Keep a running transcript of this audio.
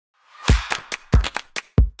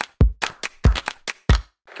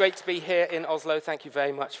great to be here in Oslo. Thank you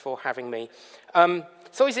very much for having me.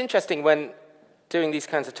 It's always interesting when doing these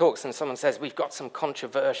kinds of talks and someone says, we've got some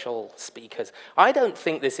controversial speakers. I don't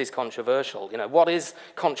think this is controversial. You know, what is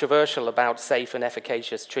controversial about safe and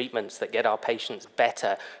efficacious treatments that get our patients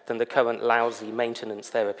better than the current lousy maintenance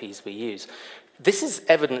therapies we use? This is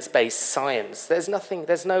evidence-based science. There's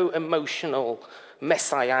no emotional,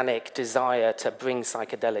 messianic desire to bring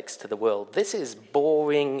psychedelics to the world. This is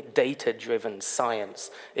boring, data-driven science.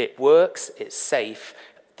 It works, it's safe.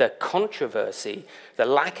 The controversy, the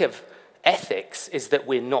lack of ethics is that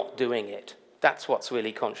we're not doing it. That's what's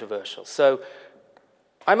really controversial. So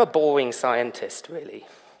I'm a boring scientist, really.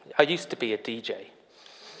 I used to be a DJ.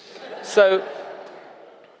 So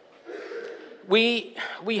we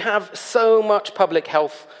have so much public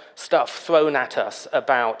health stuff thrown at us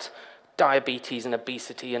about diabetes and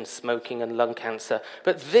obesity and smoking and lung cancer,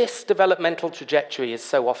 but this developmental trajectory is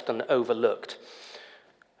so often overlooked.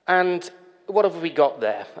 And what have we got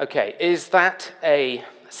there? Okay, is that a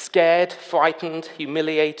scared, frightened,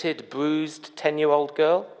 humiliated, bruised 10-year-old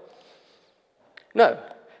girl? No,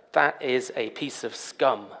 that is a piece of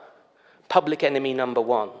scum. Public enemy number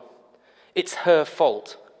one. It's her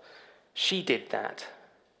fault. She did that.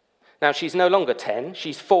 Now, she's no longer 10,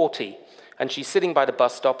 she's 40, and she's sitting by the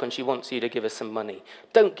bus stop and she wants you to give her some money.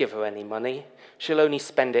 Don't give her any money. She'll only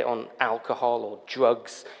spend it on alcohol or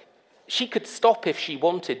drugs. She could stop if she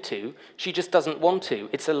wanted to. She just doesn't want to.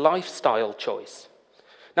 It's a lifestyle choice.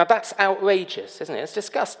 Now, that's outrageous, isn't it? It's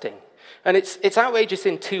disgusting. And it's outrageous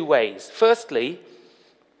in two ways. Firstly,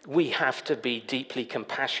 we have to be deeply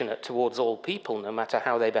compassionate towards all people, no matter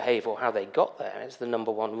how they behave or how they got there. It's the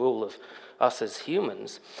number one rule of us as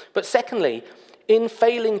humans. But secondly, in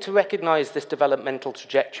failing to recognize this developmental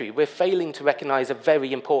trajectory, we're failing to recognize a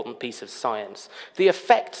very important piece of science. The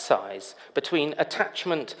effect size between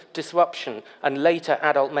attachment disruption and later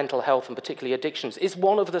adult mental health, and particularly addictions, is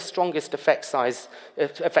one of the strongest effect sizes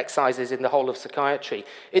in the whole of psychiatry.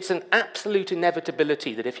 It's an absolute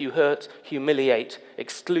inevitability that if you hurt, humiliate,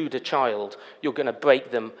 exclude a child, you're going to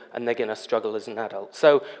break them and they're going to struggle as an adult.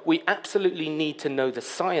 So we absolutely need to know the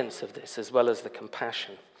science of this as well as the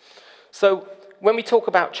compassion. So when we talk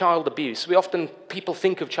about child abuse, people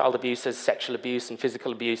think of child abuse as sexual abuse and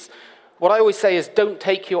physical abuse. What I always say is don't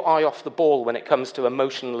take your eye off the ball when it comes to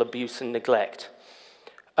emotional abuse and neglect.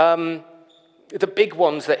 The big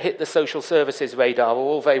ones that hit the social services radar are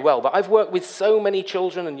all very well, but I've worked with so many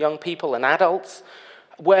children and young people and adults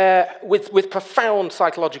with profound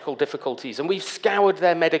psychological difficulties, and we've scoured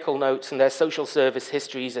their medical notes and their social service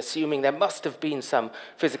histories, assuming there must have been some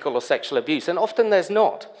physical or sexual abuse, and often there's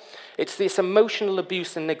not. It's this emotional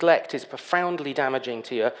abuse and neglect is profoundly damaging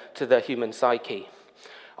to the human psyche.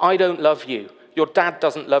 I don't love you. Your dad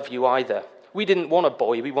doesn't love you either. We didn't want a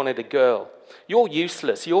boy, we wanted a girl. You're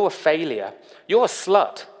useless, you're a failure. You're a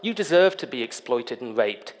slut. You deserve to be exploited and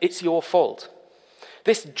raped. It's your fault.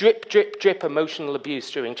 This drip, drip, drip emotional abuse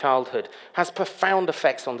during childhood has profound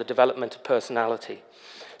effects on the development of personality.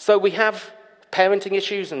 So we have parenting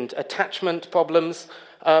issues and attachment problems.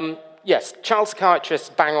 Yes, child psychiatrists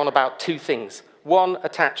bang on about two things. One,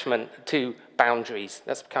 attachment, two, boundaries.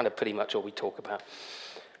 That's kind of pretty much all we talk about.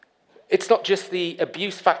 It's not just the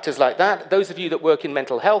abuse factors like that. Those of you that work in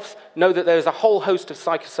mental health know that there's a whole host of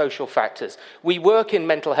psychosocial factors. We work in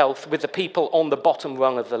mental health with the people on the bottom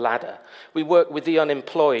rung of the ladder. We work with the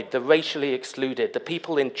unemployed, the racially excluded, the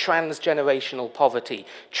people in transgenerational poverty,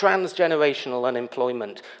 transgenerational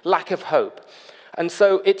unemployment, lack of hope. And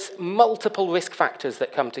so it's multiple risk factors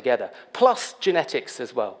that come together, plus genetics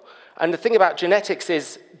as well. And the thing about genetics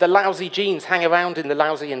is the lousy genes hang around in the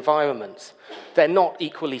lousy environments. They're not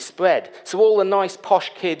equally spread. So all the nice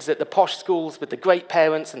posh kids at the posh schools with the great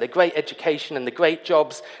parents and the great education and the great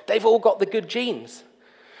jobs, they've all got the good genes.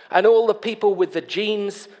 And all the people with the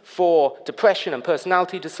genes for depression and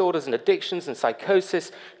personality disorders and addictions and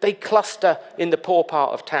psychosis, they cluster in the poor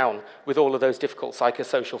part of town with all of those difficult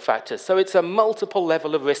psychosocial factors. So it's a multiple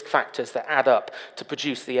level of risk factors that add up to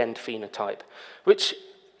produce the end phenotype, which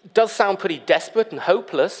does sound pretty desperate and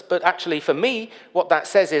hopeless, but actually for me, what that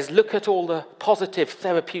says is look at all the positive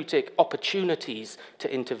therapeutic opportunities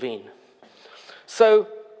to intervene. So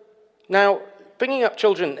now, bringing up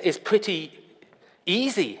children is pretty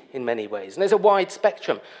easy in many ways, and there's a wide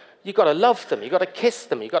spectrum. You've got to love them, you've got to kiss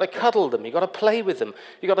them, you've got to cuddle them, you've got to play with them,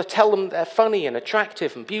 you've got to tell them they're funny and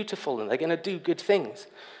attractive and beautiful and they're going to do good things.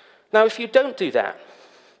 Now, if you don't do that,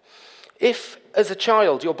 if as a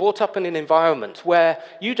child you're brought up in an environment where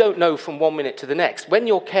you don't know from 1 minute to the next, when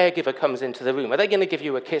your caregiver comes into the room, are they going to give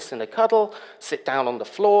you a kiss and a cuddle, sit down on the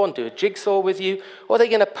floor and do a jigsaw with you, or are they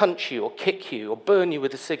going to punch you or kick you or burn you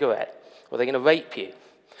with a cigarette, or are they going to rape you?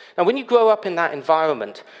 Now, when you grow up in that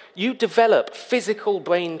environment, you develop physical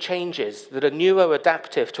brain changes that are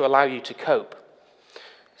neuroadaptive to allow you to cope.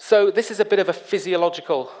 So this is a bit of a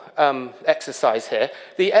physiological exercise here.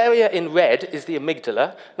 The area in red is the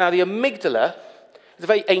amygdala. Now, the amygdala is a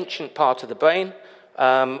very ancient part of the brain.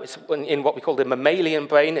 It's in what we call the mammalian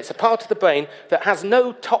brain. It's a part of the brain that has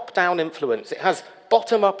no top-down influence. It has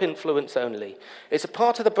bottom-up influence only. It's a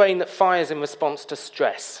part of the brain that fires in response to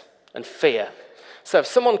stress and fear. So if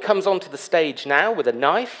someone comes onto the stage now with a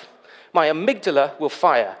knife, my amygdala will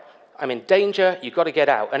fire. I'm in danger, you've got to get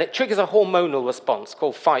out. And it triggers a hormonal response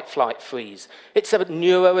called fight, flight, freeze. It's a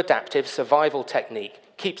neuroadaptive survival technique,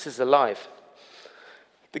 keeps us alive.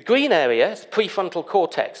 The green area is prefrontal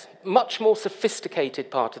cortex, much more sophisticated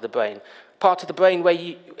part of the brain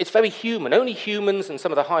where it's very human. Only humans and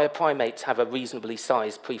some of the higher primates have a reasonably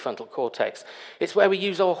sized prefrontal cortex. It's where we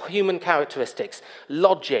use all human characteristics,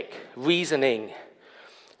 logic, reasoning,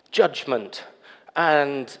 judgment,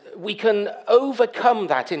 and we can overcome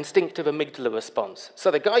that instinctive amygdala response.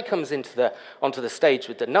 So the guy comes onto the stage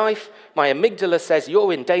with the knife, my amygdala says,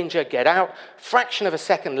 you're in danger, get out. Fraction of a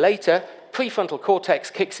second later, prefrontal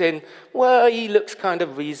cortex kicks in. Well, he looks kind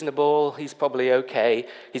of reasonable. He's probably okay.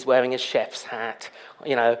 He's wearing his chef's hat,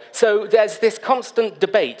 you know. So there's this constant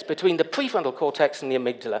debate between the prefrontal cortex and the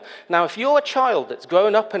amygdala. Now, if you're a child that's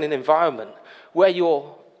grown up in an environment where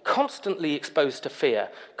you're constantly exposed to fear,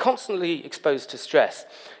 constantly exposed to stress,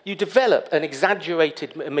 you develop an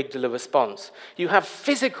exaggerated amygdala response. You have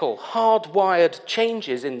physical, hardwired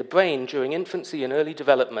changes in the brain during infancy and early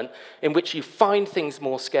development in which you find things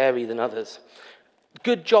more scary than others.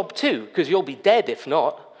 Good job too, because you'll be dead if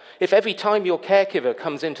not. If every time your caregiver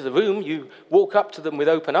comes into the room, you walk up to them with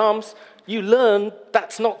open arms, you learn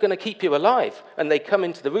that's not going to keep you alive. And they come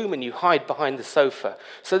into the room and you hide behind the sofa.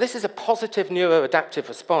 So this is a positive neuroadaptive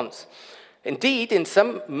response. Indeed, in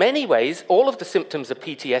many ways, all of the symptoms of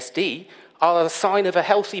PTSD are a sign of a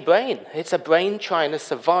healthy brain. It's a brain trying to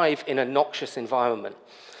survive in a noxious environment.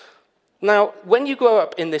 Now, when you grow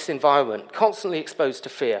up in this environment, constantly exposed to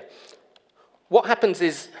fear, what happens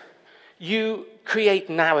is you create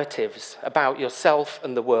narratives about yourself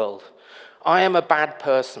and the world. I am a bad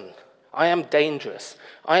person. I am dangerous.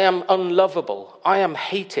 I am unlovable. I am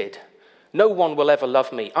hated. No one will ever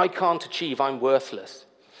love me. I can't achieve. I'm worthless.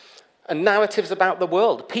 And narratives about the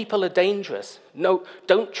world. People are dangerous. No,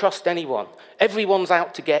 don't trust anyone. Everyone's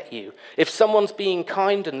out to get you. If someone's being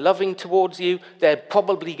kind and loving towards you, they're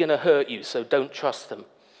probably going to hurt you, so don't trust them.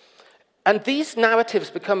 And these narratives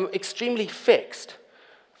become extremely fixed.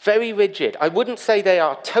 Very rigid. I wouldn't say they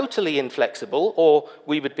are totally inflexible, or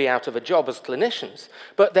we would be out of a job as clinicians,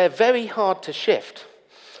 but they're very hard to shift.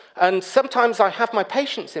 And sometimes I have my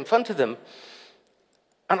patients in front of them,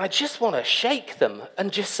 and I just want to shake them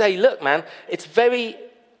and just say, look, man, it's very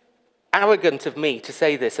arrogant of me to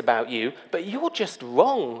say this about you, but you're just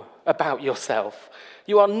wrong about yourself.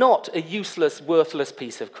 You are not a useless, worthless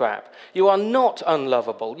piece of crap. You are not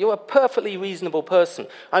unlovable. You're a perfectly reasonable person.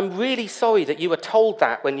 I'm really sorry that you were told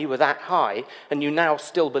that when you were that high, and you now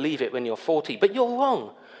still believe it when you're 40, but you're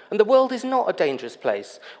wrong. And the world is not a dangerous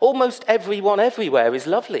place. Almost everyone everywhere is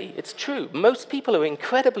lovely. It's true. Most people are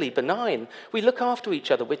incredibly benign. We look after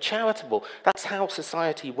each other. We're charitable. That's how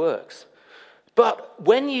society works. But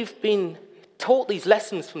when you've been taught these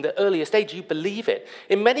lessons from the earliest age, you believe it.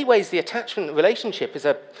 In many ways, the attachment relationship is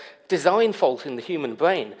a design fault in the human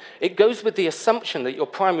brain. It goes with the assumption that your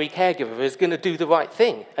primary caregiver is going to do the right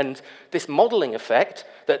thing. And this modeling effect,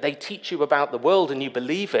 that they teach you about the world and you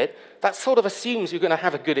believe it, that sort of assumes you're going to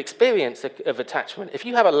have a good experience of attachment. If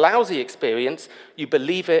you have a lousy experience, you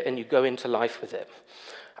believe it and you go into life with it.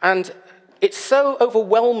 And it's so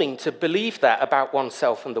overwhelming to believe that about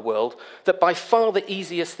oneself and the world that by far the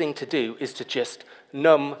easiest thing to do is to just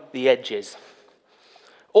numb the edges.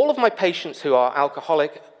 All of my patients who are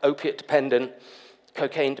alcoholic, opiate dependent,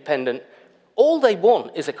 cocaine dependent, all they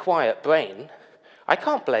want is a quiet brain. I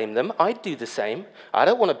can't blame them. I'd do the same. I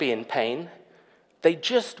don't want to be in pain. They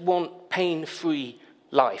just want pain-free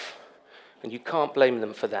life, and you can't blame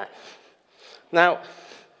them for that. Now,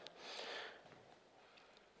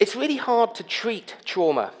 it's really hard to treat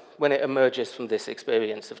trauma when it emerges from this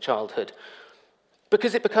experience of childhood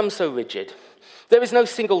because it becomes so rigid. There is no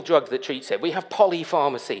single drug that treats it. We have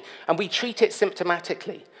polypharmacy, and we treat it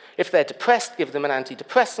symptomatically. If they're depressed, give them an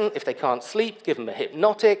antidepressant. If they can't sleep, give them a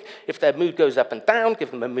hypnotic. If their mood goes up and down,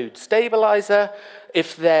 give them a mood stabilizer.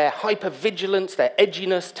 If their hypervigilance, their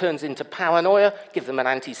edginess turns into paranoia, give them an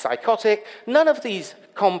antipsychotic. None of these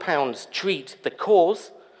compounds treat the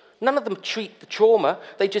cause. None of them treat the trauma.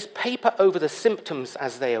 They just paper over the symptoms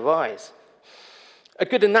as they arise. A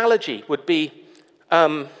good analogy would be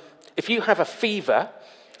If you have a fever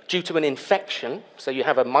due to an infection, so you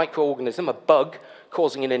have a microorganism, a bug,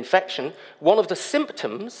 causing an infection, one of the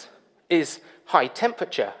symptoms is high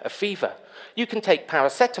temperature, a fever. You can take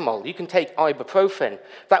paracetamol, you can take ibuprofen.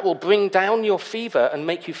 That will bring down your fever and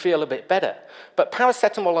make you feel a bit better. But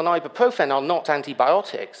paracetamol and ibuprofen are not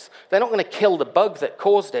antibiotics. They're not going to kill the bug that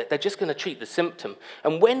caused it, they're just going to treat the symptom.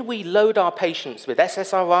 And when we load our patients with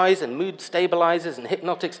SSRIs and mood stabilizers and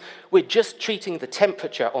hypnotics, we're just treating the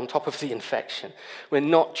temperature on top of the infection. We're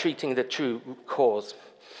not treating the true cause.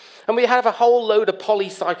 And we have a whole load of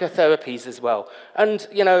polypsychotherapies as well. And,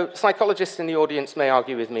 you know, psychologists in the audience may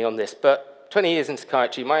argue with me on this, but 20 years in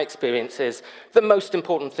psychiatry, my experience is the most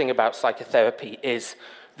important thing about psychotherapy is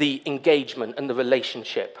the engagement and the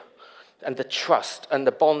relationship and the trust and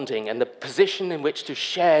the bonding and the position in which to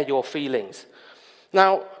share your feelings.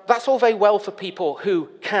 Now, that's all very well for people who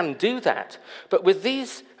can do that, but with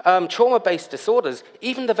these trauma-based disorders,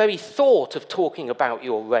 even the very thought of talking about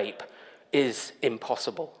your rape is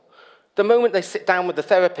impossible. The moment they sit down with the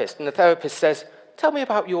therapist and the therapist says, "Tell me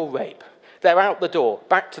about your rape," they're out the door,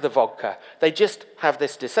 back to the vodka. They just have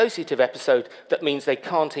this dissociative episode that means they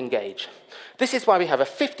can't engage. This is why we have a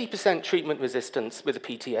 50% treatment resistance with the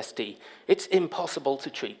PTSD. It's impossible to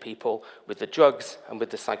treat people with the drugs and with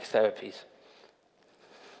the psychotherapies.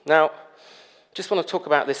 Now, just want to talk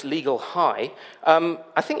about this legal high.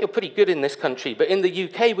 I think you're pretty good in this country, but in the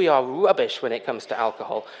UK we are rubbish when it comes to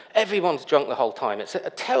alcohol. Everyone's drunk the whole time. It's a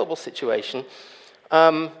terrible situation.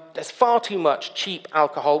 There's far too much cheap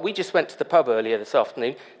alcohol. We just went to the pub earlier this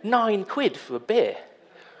afternoon, £9 for a beer.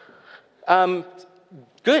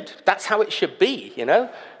 Good, that's how it should be, you know.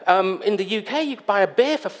 In the UK, you could buy a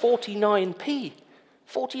beer for 49p,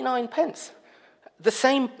 49 pence. The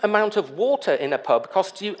same amount of water in a pub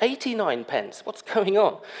costs you 89 pence. What's going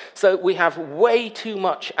on? So we have way too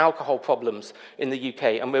much alcohol problems in the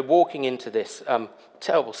UK, and we're walking into this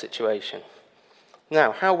terrible situation.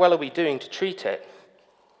 Now, how well are we doing to treat it?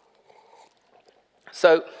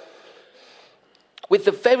 So, with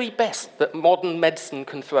the very best that modern medicine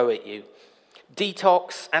can throw at you,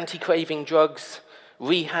 detox, anti-craving drugs,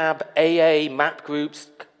 rehab, AA, MAP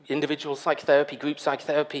groups, individual psychotherapy, group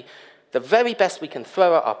psychotherapy, the very best we can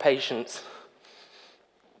throw at our patients,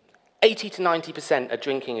 80 to 90% are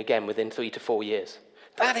drinking again within 3 to 4 years.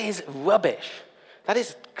 That is rubbish. That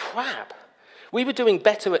is crap. We were doing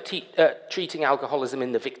better at treating alcoholism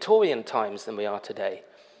in the Victorian times than we are today.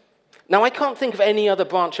 Now, I can't think of any other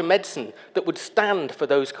branch of medicine that would stand for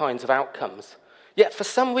those kinds of outcomes. Yet, for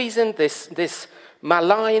some reason, this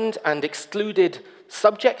maligned and excluded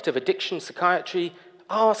subject of addiction psychiatry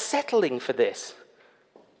are settling for this.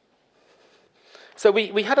 So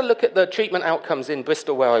we had a look at the treatment outcomes in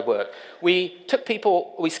Bristol where I work. We took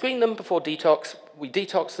people, we screened them before detox, we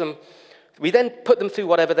detoxed them, we then put them through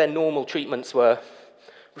whatever their normal treatments were.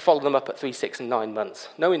 We followed them up at 3, 6, and 9 months.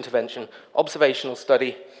 No intervention, observational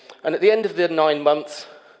study. And at the end of the 9 months,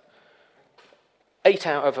 8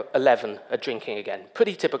 out of 11 are drinking again.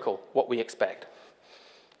 Pretty typical, what we expect.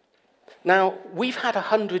 Now, we've had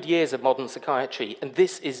 100 years of modern psychiatry, and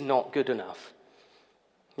this is not good enough.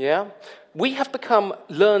 Yeah? We have become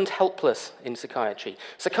learned helpless in psychiatry.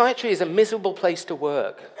 Psychiatry is a miserable place to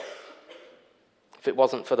work if it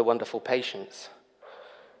wasn't for the wonderful patients.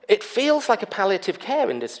 It feels like a palliative care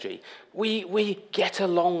industry. We get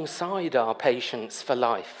alongside our patients for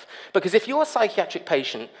life. Because if you're a psychiatric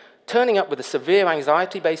patient turning up with a severe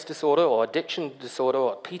anxiety-based disorder or addiction disorder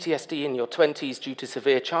or PTSD in your 20s due to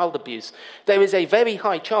severe child abuse, there is a very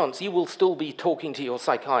high chance you will still be talking to your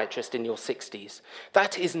psychiatrist in your 60s.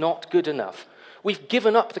 That is not good enough. We've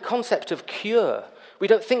given up the concept of cure. We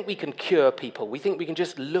don't think we can cure people. We think we can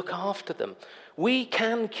just look after them. We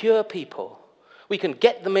can cure people. We can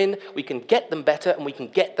get them in, we can get them better, and we can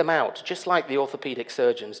get them out, just like the orthopedic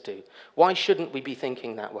surgeons do. Why shouldn't we be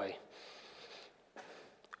thinking that way?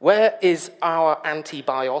 Where is our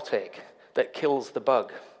antibiotic that kills the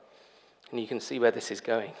bug? And you can see where this is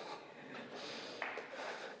going.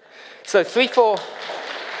 So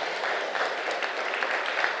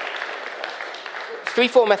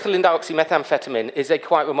 3,4-methylenedioxymethamphetamine is a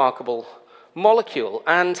quite remarkable molecule,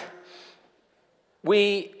 and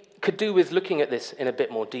we could do with looking at this in a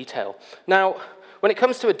bit more detail. Now, when it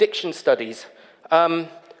comes to addiction studies,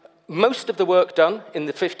 most of the work done in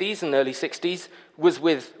the 50s and early 60s was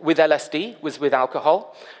with LSD, was with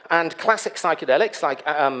alcohol, and classic psychedelics like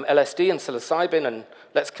LSD and psilocybin, and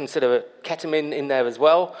let's consider ketamine in there as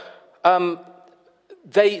well,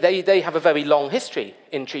 they have a very long history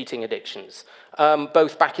in treating addictions.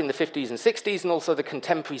 both back in the 50s and 60s, and also the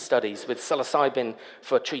contemporary studies with psilocybin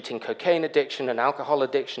for treating cocaine addiction and alcohol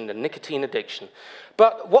addiction and nicotine addiction.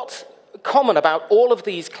 But what's common about all of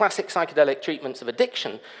these classic psychedelic treatments of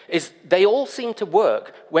addiction is they all seem to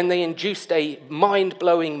work when they induced a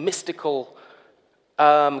mind-blowing, mystical,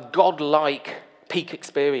 God-like peak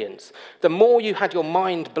experience. The more you had your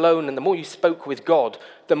mind blown and the more you spoke with God,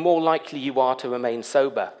 the more likely you are to remain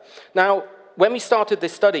sober. Now, when we started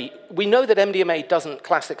this study, we know that MDMA doesn't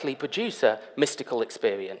classically produce a mystical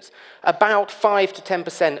experience. About 5 to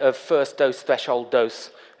 10% of first dose, threshold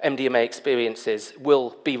dose MDMA experiences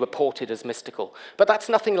will be reported as mystical. But that's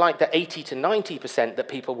nothing like the 80 to 90% that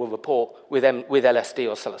people will report with LSD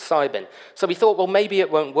or psilocybin. So we thought, well, maybe it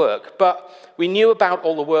won't work. But we knew about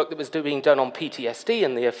all the work that was being done on PTSD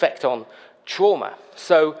and the effect on trauma.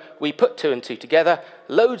 So we put 2 and 2 together,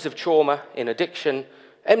 loads of trauma in addiction.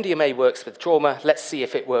 MDMA works with trauma. Let's see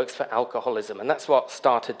if it works for alcoholism. And that's what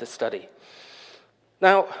started the study.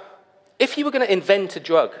 Now, if you were going to invent a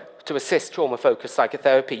drug to assist trauma-focused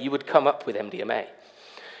psychotherapy, you would come up with MDMA.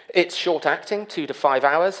 It's short-acting, 2 to 5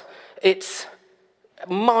 hours. It's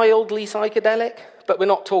mildly psychedelic, but we're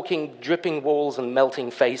not talking dripping walls and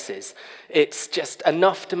melting faces. It's just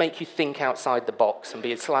enough to make you think outside the box and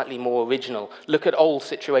be slightly more original, look at old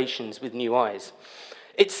situations with new eyes.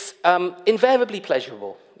 It's invariably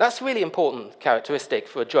pleasurable. That's a really important characteristic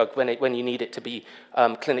for a drug when you need it to be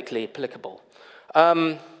clinically applicable.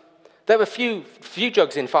 There are a few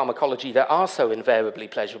drugs in pharmacology that are so invariably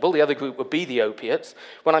pleasurable. The other group would be the opiates.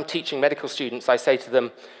 When I'm teaching medical students, I say to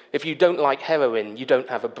them, if you don't like heroin, you don't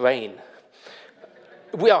have a brain.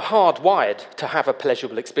 We are hardwired to have a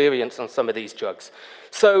pleasurable experience on some of these drugs.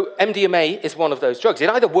 So MDMA is one of those drugs. It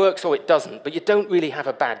either works or it doesn't, but you don't really have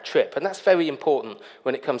a bad trip. And that's very important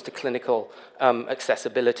when it comes to clinical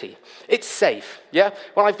accessibility. It's safe, yeah?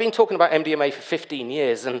 Well, I've been talking about MDMA for 15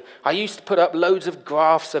 years, and I used to put up loads of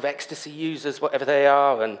graphs of ecstasy users, whatever they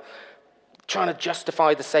are, and trying to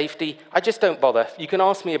justify the safety. I just don't bother. You can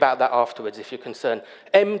ask me about that afterwards if you're concerned.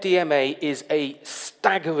 MDMA is a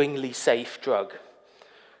staggeringly safe drug.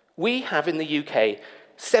 We have in the UK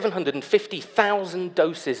 750,000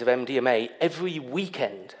 doses of MDMA every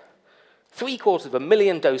weekend.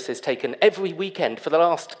 750,000 doses taken every weekend for the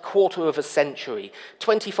last quarter of a century,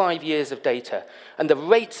 25 years of data. And the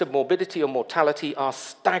rates of morbidity or mortality are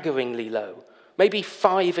staggeringly low, maybe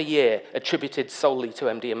 5 a year attributed solely to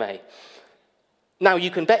MDMA. Now,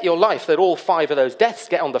 you can bet your life that all 5 of those deaths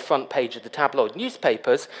get on the front page of the tabloid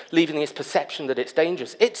newspapers, leaving this perception that it's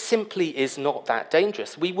dangerous. It simply is not that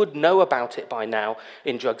dangerous. We would know about it by now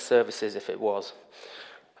in drug services if it was.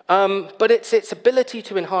 But it's its ability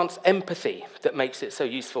to enhance empathy that makes it so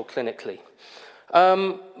useful clinically.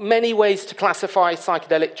 Many ways to classify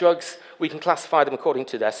psychedelic drugs. We can classify them according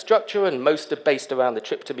to their structure, and most are based around the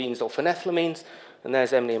tryptamines or phenethylamines. And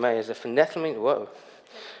there's MDMA as a phenethylamine. Whoa.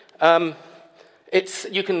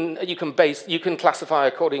 You can classify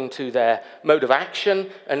according to their mode of action,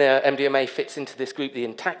 and MDMA fits into this group, the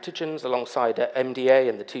entactogens, alongside MDA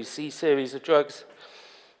and the 2C series of drugs.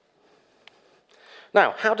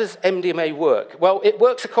 Now, how does MDMA work? Well, it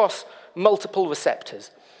works across multiple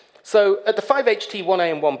receptors. So at the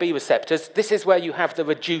 5-HT1A and 1B receptors, this is where you have the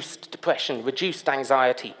reduced depression, reduced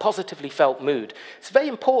anxiety, positively felt mood. It's very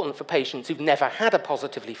important for patients who've never had a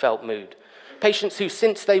positively felt mood. Patients who,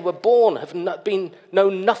 since they were born, have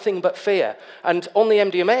known nothing but fear. And on the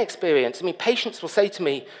MDMA experience, I mean, patients will say to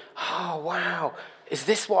me, oh, wow, is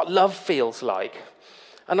this what love feels like?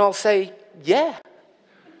 And I'll say, yeah.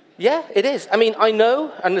 Yeah, it is. I mean, I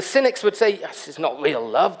know, and the cynics would say, this is not real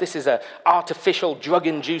love, this is an artificial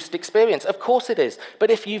drug-induced experience. Of course it is.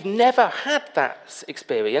 But if you've never had that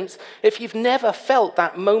experience, if you've never felt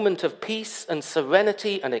that moment of peace and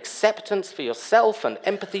serenity and acceptance for yourself and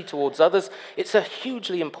empathy towards others, it's a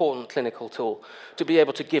hugely important clinical tool to be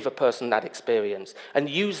able to give a person that experience and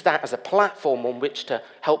use that as a platform on which to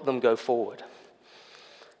help them go forward.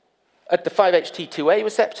 At the 5-HT2A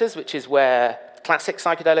receptors, which is where classic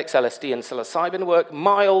psychedelics, LSD and psilocybin work,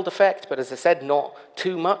 mild effect, but as I said, not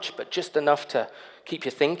too much, but just enough to keep you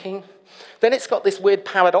thinking. Then it's got this weird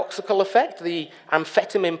paradoxical effect. The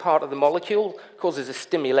amphetamine part of the molecule causes a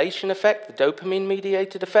stimulation effect, the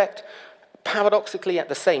dopamine-mediated effect. Paradoxically, at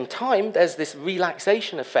the same time, there's this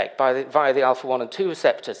relaxation effect via the alpha-1 and 2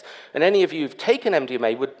 receptors. And any of you who've taken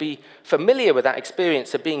MDMA would be familiar with that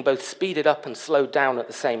experience of being both speeded up and slowed down at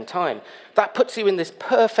the same time. That puts you in this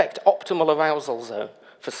perfect optimal arousal zone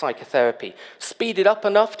for psychotherapy. Speeded up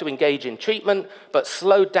enough to engage in treatment, but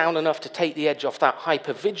slowed down enough to take the edge off that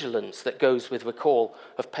hypervigilance that goes with recall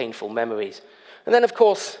of painful memories. And then, of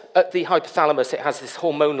course, at the hypothalamus, it has this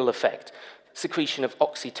hormonal effect. secretion of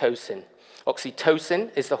oxytocin.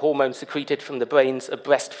 Oxytocin is the hormone secreted from the brains of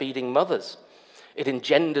breastfeeding mothers. It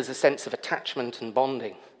engenders a sense of attachment and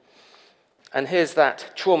bonding. And here's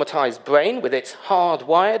that traumatized brain with its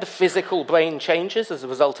hardwired physical brain changes as a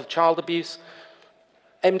result of child abuse.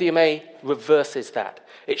 MDMA reverses that.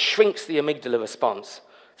 It shrinks the amygdala response.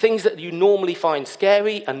 Things that you normally find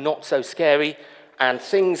scary are not so scary, and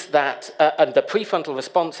things that, and the prefrontal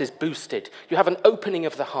response is boosted. You have an opening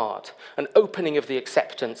of the heart, an opening of the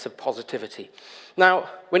acceptance of positivity. Now,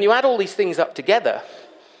 when you add all these things up together,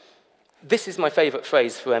 this is my favorite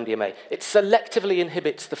phrase for MDMA. It selectively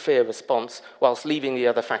inhibits the fear response whilst leaving the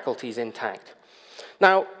other faculties intact.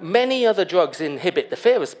 Now, many other drugs inhibit the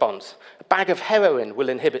fear response. A bag of heroin will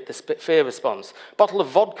inhibit the fear response. A bottle of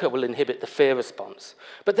vodka will inhibit the fear response.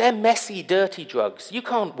 But they're messy, dirty drugs. You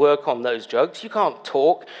can't work on those drugs. You can't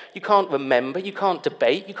talk. You can't remember. You can't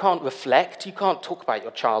debate. You can't reflect. You can't talk about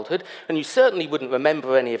your childhood. And you certainly wouldn't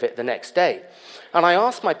remember any of it the next day. And I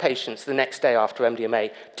asked my patients the next day after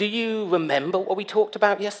MDMA, do you remember what we talked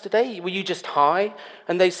about yesterday? Were you just high?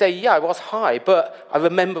 And they say, yeah, I was high, but I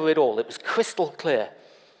remember it all. It was crystal clear.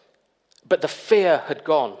 But the fear had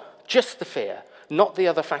gone, just the fear, not the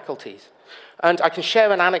other faculties. And I can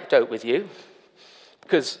share an anecdote with you,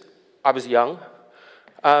 because I was young,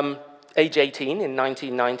 age 18 in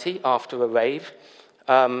 1990, after a rave,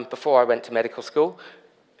 before I went to medical school,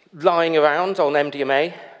 lying around on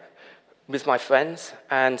MDMA, with my friends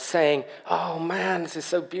and saying, oh man, this is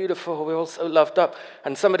so beautiful, we're all so loved up.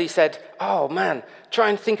 And somebody said, oh man, try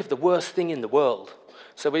and think of the worst thing in the world.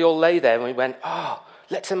 So we all lay there and we went, oh,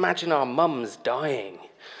 let's imagine our mums dying.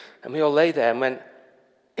 And we all lay there and went,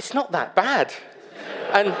 it's not that bad.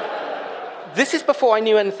 And this is before I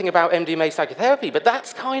knew anything about MDMA psychotherapy, but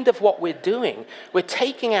that's kind of what we're doing. We're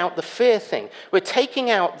taking out the fear thing. We're taking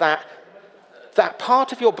out that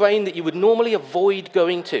part of your brain that you would normally avoid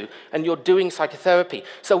going to, and you're doing psychotherapy.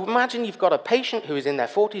 So imagine you've got a patient who is in their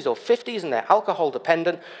 40s or 50s and they're alcohol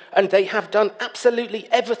dependent, and they have done absolutely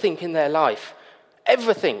everything in their life,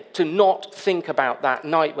 everything to not think about that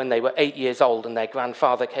night when they were 8 years old and their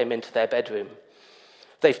grandfather came into their bedroom.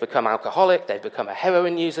 They've become alcoholic, they've become a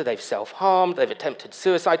heroin user, they've self-harmed, they've attempted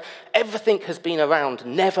suicide. Everything has been around,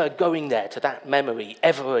 never going there to that memory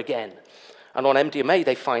ever again. And on MDMA,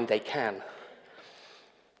 they find they can.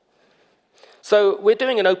 So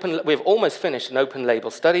we've almost finished an open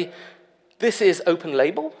label study. This is open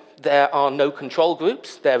label. There are no control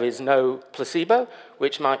groups. There is no placebo,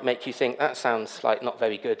 which might make you think that sounds like not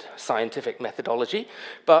very good scientific methodology,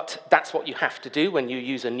 but that's what you have to do when you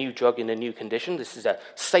use a new drug in a new condition. This is a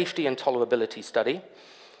safety and tolerability study.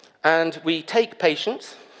 And we take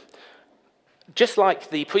patients, just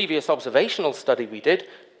like the previous observational study we did,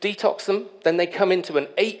 detox them, then they come into an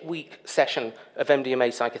 8-week session of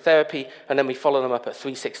MDMA psychotherapy, and then we follow them up at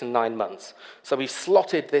 3, 6, and 9 months. So we've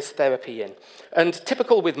slotted this therapy in. And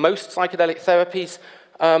typical with most psychedelic therapies,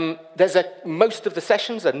 most of the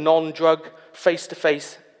sessions are non-drug,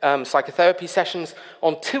 face-to-face psychotherapy sessions.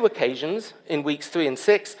 On 2 occasions, in weeks 3 and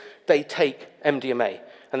 6, they take MDMA.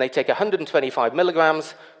 And they take 125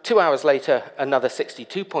 milligrams, 2 hours later, another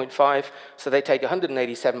 62.5, so they take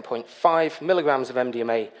 187.5 milligrams of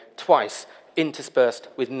MDMA twice, interspersed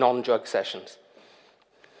with non-drug sessions.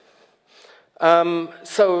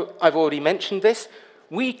 So I've already mentioned this.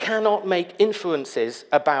 We cannot make inferences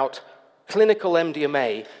about clinical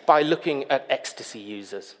MDMA by looking at ecstasy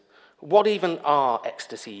users. What even are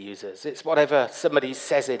ecstasy users? It's whatever somebody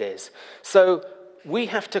says it is. So we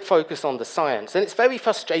have to focus on the science. And it's very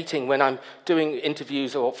frustrating when I'm doing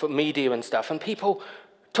interviews or for media and stuff, and people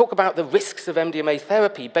talk about the risks of MDMA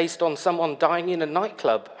therapy based on someone dying in a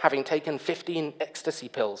nightclub having taken 15 ecstasy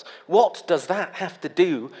pills. What does that have to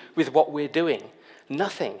do with what we're doing?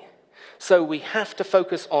 Nothing. So we have to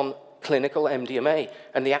focus on clinical MDMA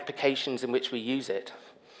and the applications in which we use it.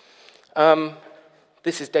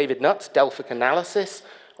 This is David Nutt's Delphic analysis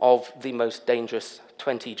of the most dangerous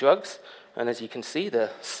 20 drugs. And as you can see, the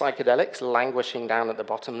psychedelics languishing down at the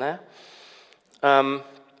bottom there.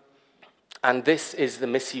 And this is the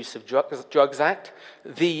Misuse of Drugs Act,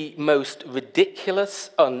 the most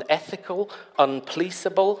ridiculous, unethical,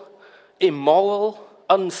 unpoliceable, immoral,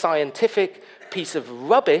 unscientific piece of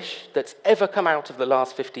rubbish that's ever come out of the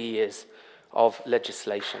last 50 years of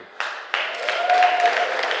legislation.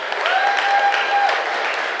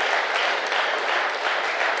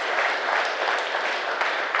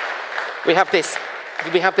 We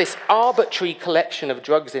have this arbitrary collection of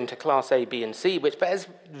drugs into class A, B, and C, which bears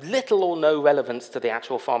little or no relevance to the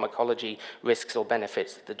actual pharmacology, risks, or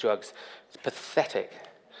benefits of the drugs. It's pathetic.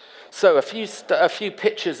 So a few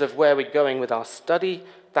pictures of where we're going with our study.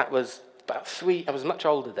 That was I was much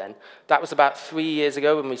older then. That was about 3 years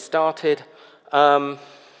ago when we started.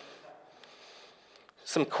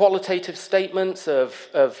 Some qualitative statements of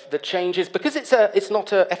the changes. Because it's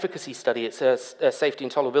not an efficacy study, it's a safety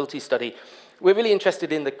and tolerability study, we're really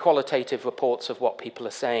interested in the qualitative reports of what people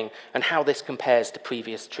are saying and how this compares to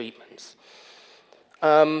previous treatments.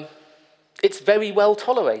 It's very well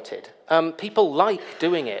tolerated. People like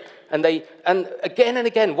doing it. And again and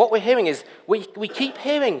again, what we're hearing is we keep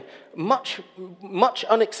hearing much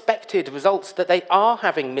unexpected results that they are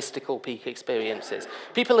having mystical peak experiences.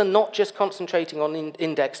 People are not just concentrating on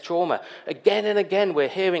index trauma. Again and again, we're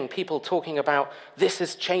hearing people talking about, this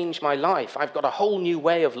has changed my life. I've got a whole new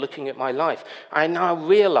way of looking at my life. I now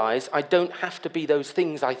realize I don't have to be those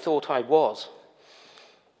things I thought I was.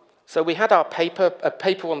 So we had a paper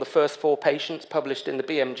on the first 4 patients published in the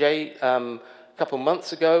BMJ a couple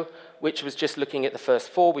months ago, which was just looking at the first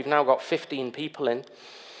 4. We've now got 15 people in.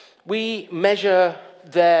 We measure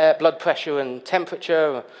their blood pressure and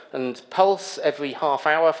temperature and pulse every half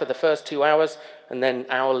hour for the first 2 hours, and then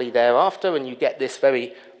hourly thereafter, and you get this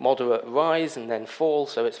very moderate rise and then fall,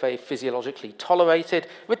 so it's very physiologically tolerated.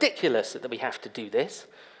 Ridiculous that we have to do this.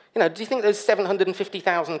 You know, do you think those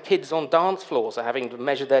 750,000 kids on dance floors are having to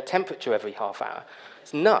measure their temperature every half hour?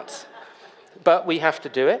 It's nuts. But we have to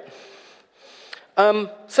do it.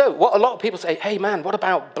 So what a lot of people say, hey man, what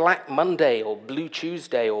about Black Monday or Blue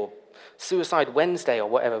Tuesday or Suicide Wednesday or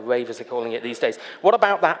whatever ravers are calling it these days? What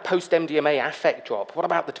about that post-MDMA affect drop? What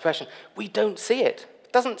about the depression? We don't see it.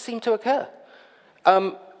 It doesn't seem to occur.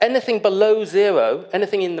 Anything below 0,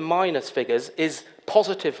 anything in the minus figures is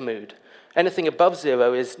positive mood. Anything above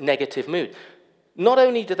 0 is negative mood. Not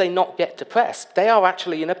only do they not get depressed, they are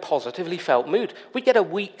actually in a positively felt mood. We get a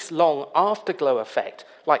weeks-long afterglow effect,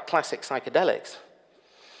 like classic psychedelics.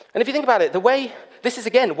 And if you think about it, this is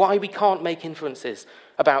again why we can't make inferences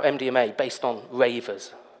about MDMA based on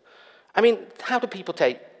ravers. I mean, how do people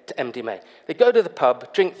take MDMA? They go to the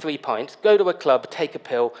pub, drink 3 pints, go to a club, take a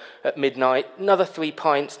pill at midnight, another 3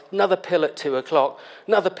 pints, another pill at 2 o'clock,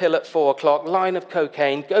 another pill at 4 o'clock, line of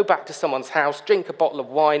cocaine, go back to someone's house, drink a bottle of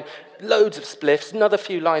wine, loads of spliffs, another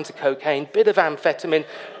few lines of cocaine, bit of amphetamine.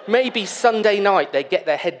 Maybe Sunday night they get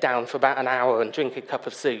their head down for about an hour and drink a cup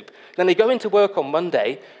of soup. Then they go into work on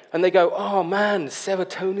Monday and they go, oh man,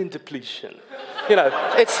 serotonin depletion. You know,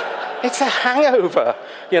 it's a hangover,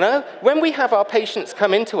 you know? When we have our patients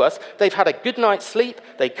come into us, they've had a good night's sleep,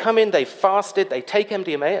 they come in, they've fasted, they take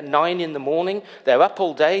MDMA at 9 in the morning, they're up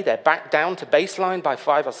all day, they're back down to baseline by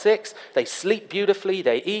 5 or 6, they sleep beautifully,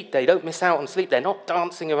 they eat, they don't miss out on sleep, they're not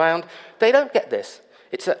dancing around. They don't get this.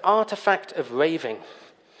 It's an artifact of raving.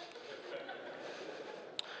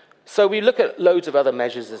 So we look at loads of other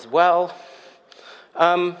measures as well.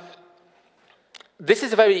 This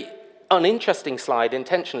is a very uninteresting slide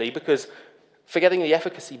intentionally because, forgetting the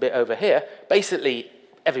efficacy bit over here, basically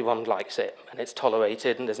everyone likes it and it's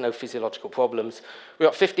tolerated and there's no physiological problems. We've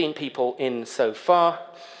got 15 people in so far.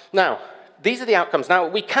 Now, these are the outcomes. Now,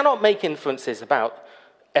 we cannot make inferences about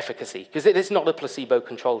efficacy because it is not a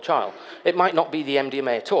placebo-controlled trial. It might not be the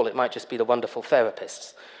MDMA at all. It might just be the wonderful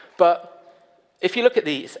therapists. But if you look at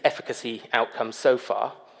these efficacy outcomes so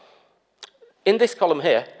far, in this column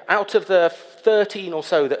here, out of the 13 or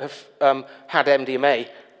so that have had MDMA,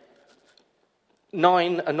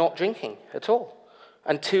 9 are not drinking at all,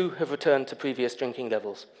 and 2 have returned to previous drinking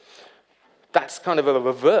levels. That's kind of a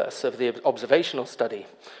reverse of the observational study.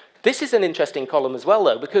 This is an interesting column as well,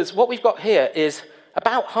 though, because what we've got here is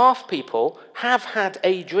about half people have had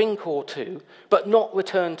a drink or 2, but not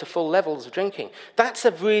returned to full levels of drinking. That's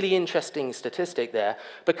a really interesting statistic there,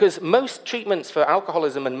 because most treatments for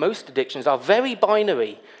alcoholism and most addictions are very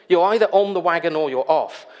binary. You're either on the wagon or you're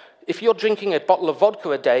off. If you're drinking a bottle of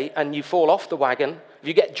vodka a day and you fall off the wagon, if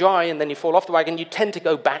you get dry and then you fall off the wagon, you tend to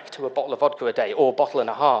go back to a bottle of vodka a day or a bottle and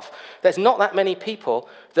a half. There's not that many people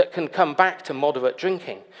that can come back to moderate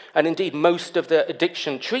drinking. And indeed, most of the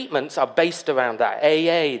addiction treatments are based around that.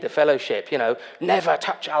 AA, the fellowship, you know, never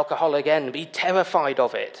touch alcohol again, be terrified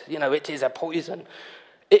of it. You know, it is a poison.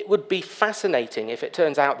 It would be fascinating if it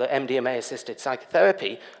turns out that MDMA-assisted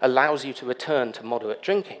psychotherapy allows you to return to moderate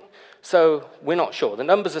drinking. So we're not sure. The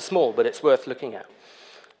numbers are small, but it's worth looking at.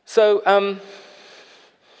 So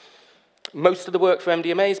most of the work for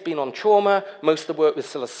MDMA has been on trauma. Most of the work with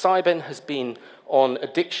psilocybin has been on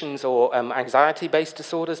addictions or anxiety-based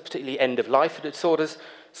disorders, particularly end-of-life disorders,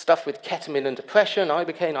 stuff with ketamine and depression,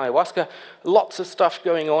 ibogaine, ayahuasca, lots of stuff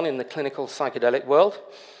going on in the clinical psychedelic world.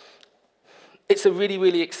 It's a really,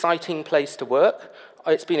 really exciting place to work.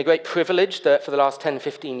 It's been a great privilege that for the last 10,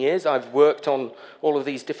 15 years, I've worked on all of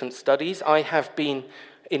these different studies. I have been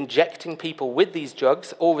injecting people with these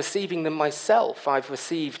drugs or receiving them myself. I've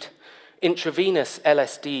received intravenous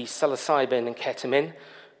LSD, psilocybin, and ketamine,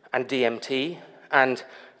 and DMT, and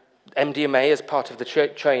MDMA as part of the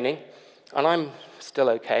training, and I'm still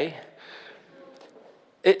okay.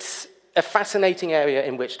 It's a fascinating area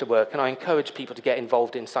in which to work, and I encourage people to get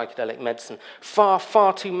involved in psychedelic medicine. Far,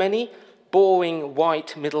 far too many boring,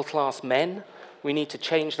 white, middle-class men. We need to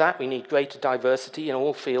change that. We need greater diversity in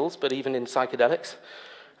all fields, but even in psychedelics.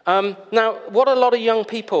 Now, what a lot of young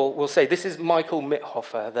people will say, this is Michael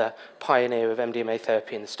Mithofer, the pioneer of MDMA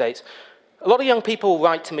therapy in the States. A lot of young people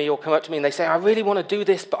write to me or come up to me and they say, I really want to do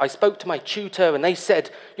this, but I spoke to my tutor and they said,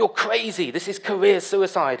 you're crazy, this is career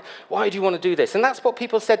suicide. Why do you want to do this? And that's what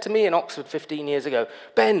people said to me in Oxford 15 years ago.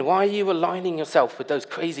 Ben, why are you aligning yourself with those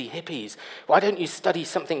crazy hippies? Why don't you study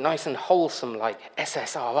something nice and wholesome like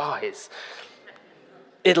SSRIs?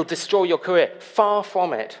 It'll destroy your career. Far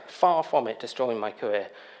from it destroying my career.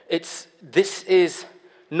 This is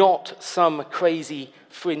not some crazy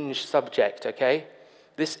fringe subject, okay?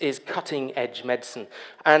 This is cutting-edge medicine.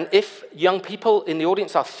 And if young people in the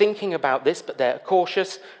audience are thinking about this, but they're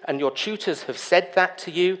cautious, and your tutors have said that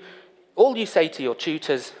to you, all you say to your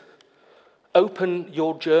tutors, open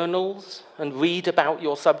your journals and read about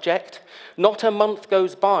your subject. Not a month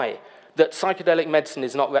goes by that psychedelic medicine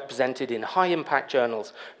is not represented in high-impact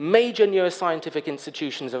journals. Major neuroscientific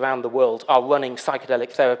institutions around the world are running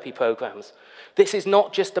psychedelic therapy programs. This is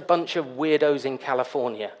not just a bunch of weirdos in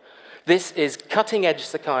California. This is cutting-edge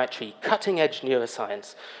psychiatry, cutting-edge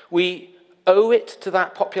neuroscience. We owe it to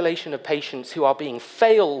that population of patients who are being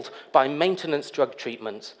failed by maintenance drug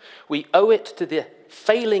treatments. We owe it to the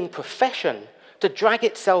failing profession to drag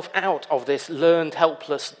itself out of this learned,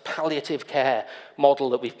 helpless, palliative care model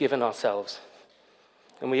that we've given ourselves.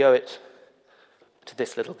 And we owe it to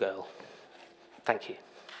this little girl. Thank you.